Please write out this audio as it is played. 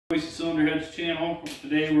Boise Cylinder Heads channel.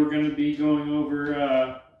 Today we're going to be going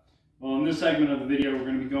over, well, in this segment of the video we're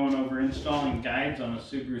going to be going over installing guides on a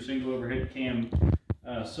Subaru single overhead cam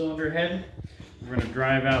cylinder head. We're going to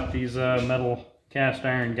drive out these metal cast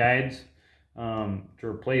iron guides to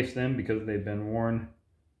replace them because they've been worn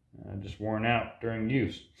out during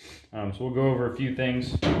use. So we'll go over a few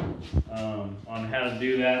things on how to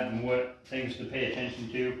do that and what things to pay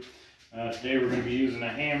attention to. Today we're going to be using a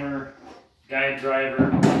hammer guide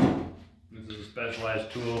driver. This is a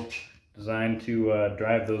specialized tool designed to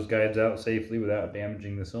drive those guides out safely without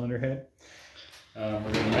damaging the cylinder head. We're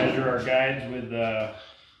going to measure our guides with a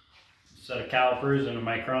set of calipers and a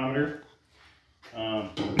micrometer.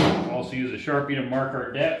 Also use a Sharpie to mark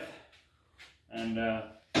our depth. And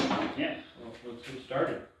yeah, let's get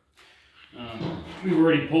started. We've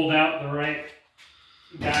already pulled out the right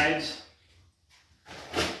guides.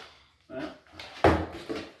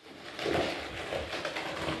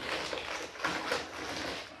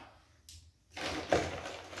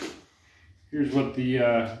 Here's what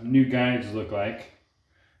the new guides look like.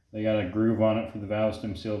 They got a groove on it for the valve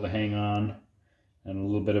stem seal to hang on, and a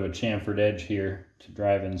little bit of a chamfered edge here to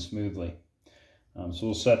drive in smoothly. So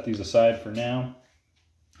we'll set these aside for now,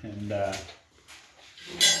 and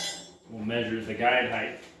we'll measure the guide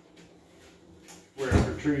height where it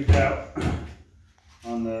protrudes out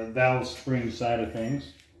on the valve spring side of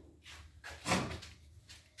things.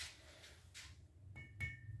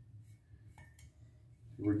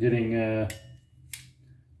 We're getting let's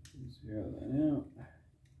zero that out.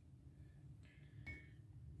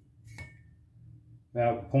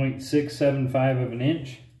 About 0.675 of an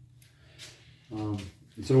inch.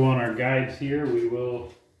 So on our guides here, we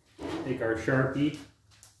will take our Sharpie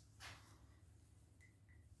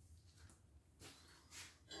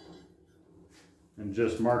and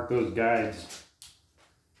just mark those guides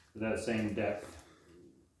to that same depth.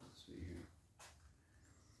 Let's see here.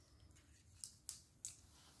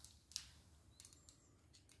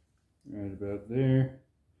 Right about there.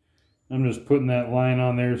 I'm just putting that line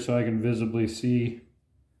on there so I can visibly see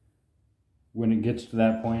when it gets to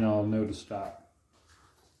that point. I'll know to stop.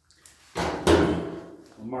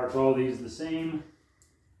 I'll mark all these the same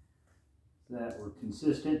so that we're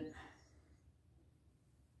consistent.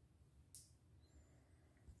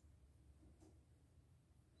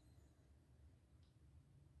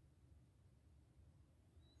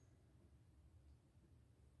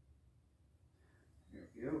 There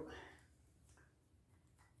we go.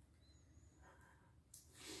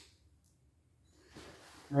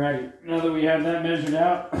 Right, now that we have that measured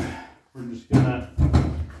out, we're just gonna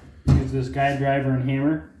use this guide driver and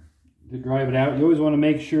hammer to drive it out. You always want to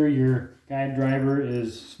make sure your guide driver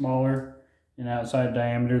is smaller in outside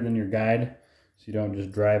diameter than your guide, so you don't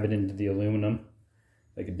just drive it into the aluminum.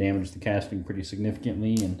 That could damage the casting pretty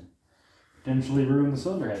significantly and potentially ruin the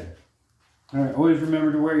cylinder head. Alright, always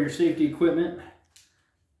remember to wear your safety equipment,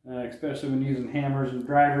 especially when using hammers and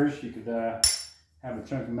drivers. You could have a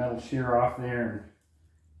chunk of metal shear off there and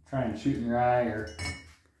try and shoot in your eye, or,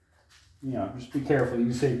 you know, just be careful,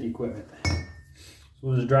 use safety equipment. So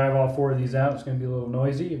we'll just drive all four of these out. It's going to be a little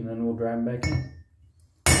noisy, and then we'll drive them back in.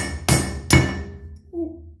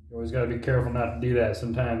 Ooh. You always got to be careful not to do that.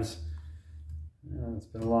 Sometimes, it's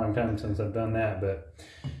been a long time since I've done that, but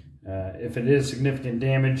if it is significant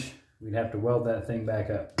damage, we'd have to weld that thing back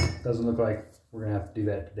up. Doesn't look like we're going to have to do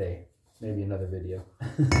that today. Maybe another video.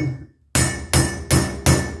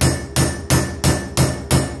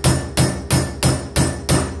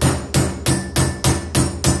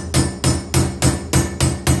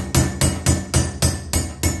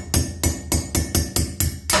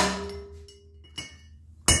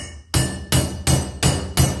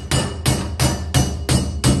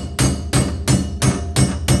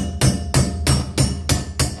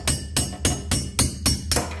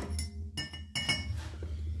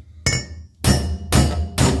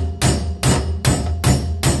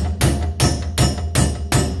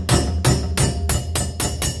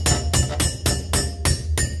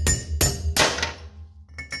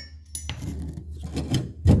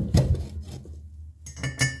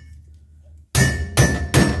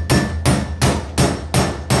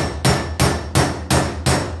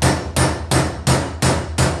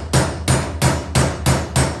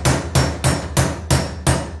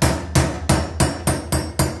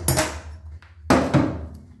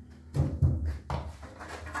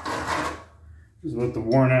 This is what the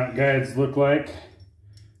worn out guides look like,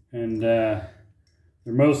 and they're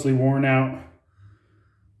mostly worn out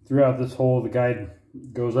throughout this hole. The guide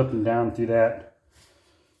goes up and down through that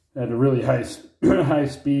at a really high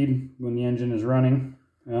speed when the engine is running.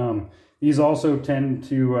 These also tend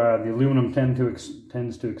to, the aluminum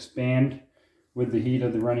tends to expand with the heat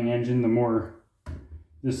of the running engine. The more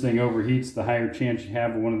this thing overheats, the higher chance you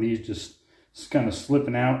have of one of these just kind of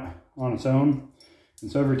slipping out on its own.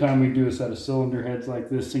 And so every time we do a set of cylinder heads like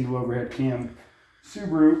this, single overhead cam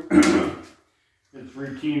Subaru, it's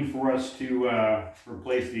routine for us to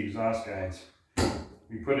replace the exhaust guides.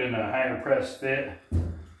 We put in a higher press fit,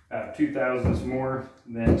 about 2 thousandths more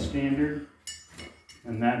than standard,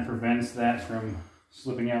 and that prevents that from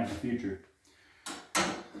slipping out in the future.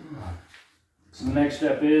 So the next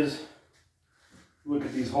step is look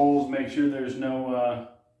at these holes, make sure there's no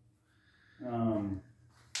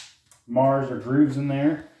Mars or grooves in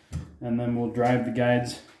there, and then we'll drive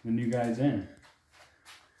the new guides in.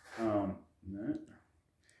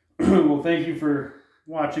 Well, thank you for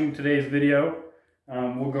watching today's video.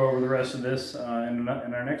 We'll go over the rest of this in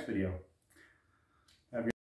our next video.